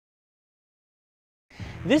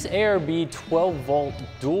This ARB 12-volt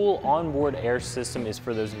dual onboard air system is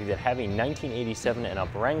for those of you that have a 1987 and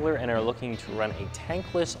up Wrangler and are looking to run a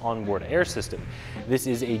tankless onboard air system. This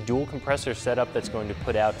is a dual compressor setup that's going to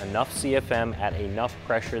put out enough CFM at enough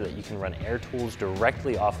pressure that you can run air tools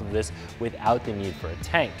directly off of this without the need for a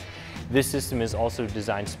tank. This system is also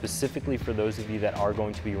designed specifically for those of you that are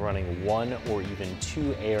going to be running one or even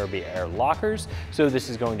two ARB air lockers. So this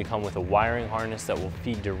is going to come with a wiring harness that will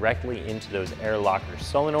feed directly into those air locker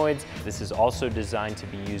solenoids. This is also designed to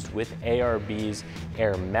be used with ARB's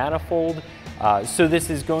air manifold. So this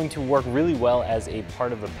is going to work really well as a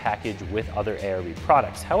part of a package with other ARB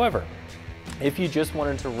products. However, if you just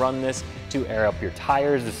wanted to run this to air up your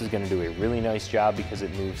tires, this is going to do a really nice job because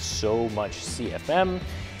it moves so much CFM.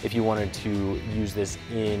 If you wanted to use this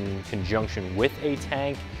in conjunction with a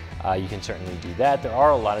tank, you can certainly do that. There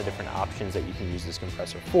are a lot of different options that you can use this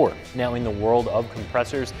compressor for. Now, in the world of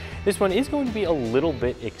compressors, this one is going to be a little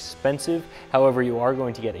bit expensive. However, you are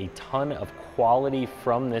going to get a ton of quality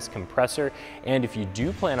from this compressor. And if you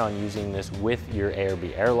do plan on using this with your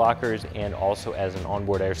ARB air lockers and also as an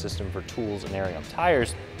onboard air system for tools and airing up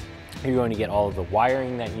tires, you're going to get all of the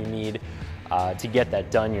wiring that you need. To get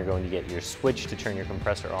that done, you're going to get your switch to turn your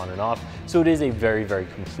compressor on and off. So it is a very, very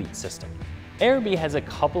complete system. ARB has a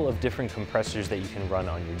couple of different compressors that you can run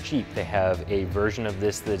on your Jeep. They have a version of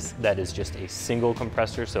this that is just a single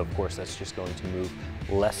compressor, so of course that's just going to move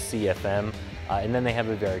less CFM. And then they have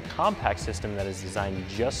a very compact system that is designed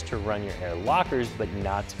just to run your air lockers, but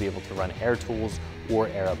not to be able to run air tools or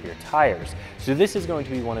air up your tires. So this is going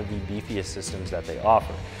to be one of the beefiest systems that they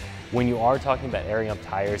offer. When you are talking about airing up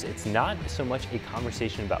tires, it's not so much a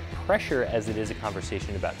conversation about pressure as it is a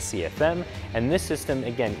conversation about CFM. And this system,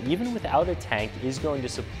 again, even without a tank, is going to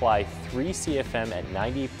supply 3 CFM at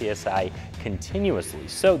 90 PSI continuously.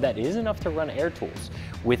 So that is enough to run air tools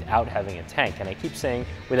without having a tank. And I keep saying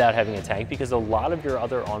without having a tank because a lot of your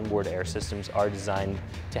other onboard air systems are designed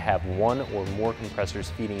to have one or more compressors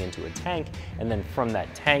feeding into a tank. And then from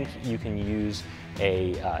that tank, you can use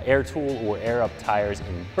a air tool or air up tires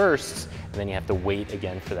in bursts, and then you have to wait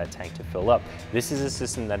again for that tank to fill up. This is a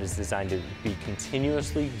system that is designed to be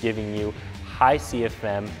continuously giving you high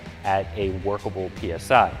CFM at a workable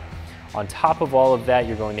PSI. On top of all of that,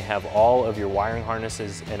 you're going to have all of your wiring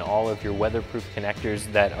harnesses and all of your weatherproof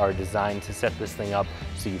connectors that are designed to set this thing up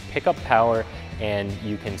so you pick up power and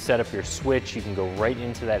you can set up your switch. You can go right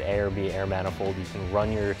into that ARB air manifold. You can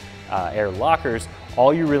run your air lockers.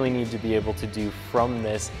 All you really need to be able to do from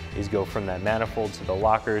this is go from that manifold to the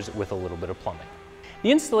lockers with a little bit of plumbing. The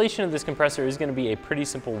installation of this compressor is going to be a pretty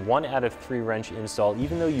simple 1 out of 3 wrench install,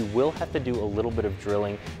 even though you will have to do a little bit of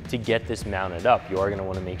drilling to get this mounted up. You are going to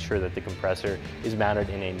want to make sure that the compressor is mounted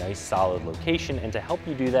in a nice solid location, and to help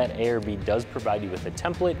you do that, ARB does provide you with a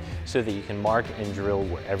template so that you can mark and drill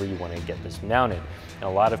wherever you want to get this mounted. And a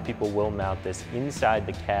lot of people will mount this inside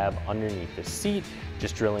the cab underneath the seat,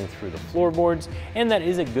 just drilling through the floorboards, and that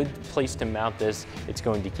is a good place to mount this. It's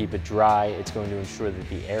going to keep it dry. It's going to ensure that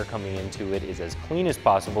the air coming into it is as clean as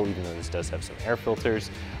possible, even though this does have some air filters.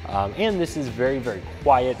 And this is very, very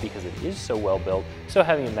quiet because it is so well built, so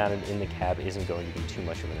having it mounted in the cab isn't going to be too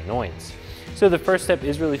much of an annoyance. So the first step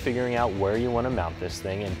is really figuring out where you want to mount this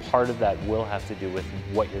thing, and part of that will have to do with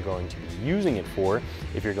what you're going to be using it for.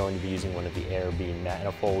 If you're going to be using one of the ARB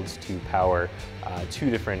manifolds to power 2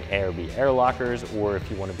 different ARB air lockers, or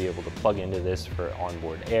if you want to be able to plug into this for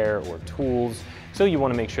onboard air or tools. So you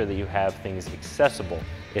want to make sure that you have things accessible,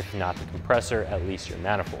 if not the compressor, at least your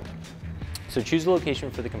manifold. So choose a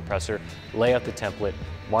location for the compressor, lay out the template,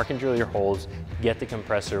 mark and drill your holes, get the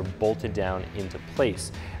compressor bolted down into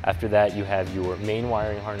place. After that, you have your main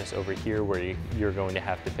wiring harness over here where you're going to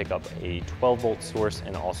have to pick up a 12-volt source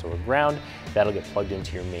and also a ground. That'll get plugged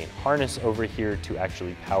into your main harness over here to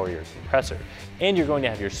actually power your compressor. And you're going to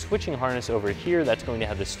have your switching harness over here. That's going to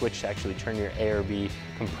have the switch to actually turn your ARB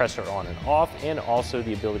compressor on and off, and also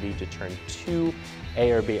the ability to turn 2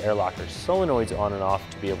 ARB air locker solenoids on and off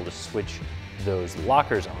to be able to switch those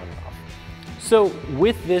lockers on and off. So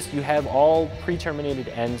with this, you have all pre-terminated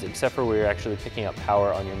ends except for where you're actually picking up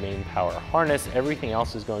power on your main power harness. Everything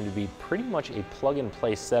else is going to be pretty much a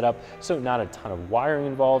plug-and-play setup, so not a ton of wiring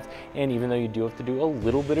involved. And even though you do have to do a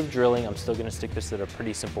little bit of drilling, I'm still going to stick this at a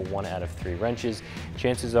pretty simple 1 out of 3 wrenches.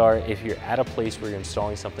 Chances are, if you're at a place where you're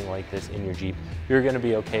installing something like this in your Jeep, you're going to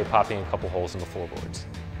be okay popping a couple holes in the floorboards.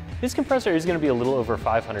 This compressor is going to be a little over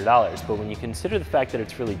 $500, but when you consider the fact that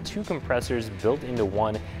it's really 2 compressors built into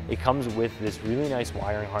one, it comes with this really nice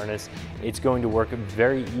wiring harness. It's going to work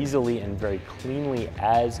very easily and very cleanly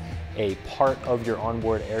as a part of your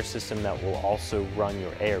onboard air system that will also run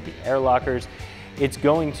your ARB air lockers. it's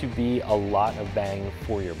going to be a lot of bang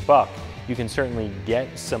for your buck. You can certainly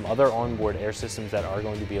get some other onboard air systems that are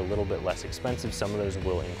going to be a little bit less expensive. Some of those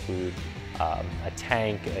will include a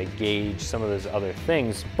tank, a gauge, some of those other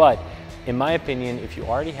things. But in my opinion, if you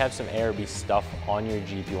already have some ARB stuff on your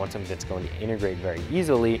Jeep, you want something that's going to integrate very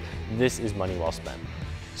easily, this is money well spent.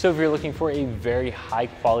 So if you're looking for a very high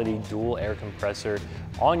quality dual air compressor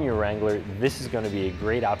on your Wrangler, this is going to be a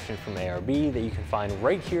great option from ARB that you can find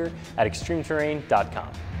right here at ExtremeTerrain.com.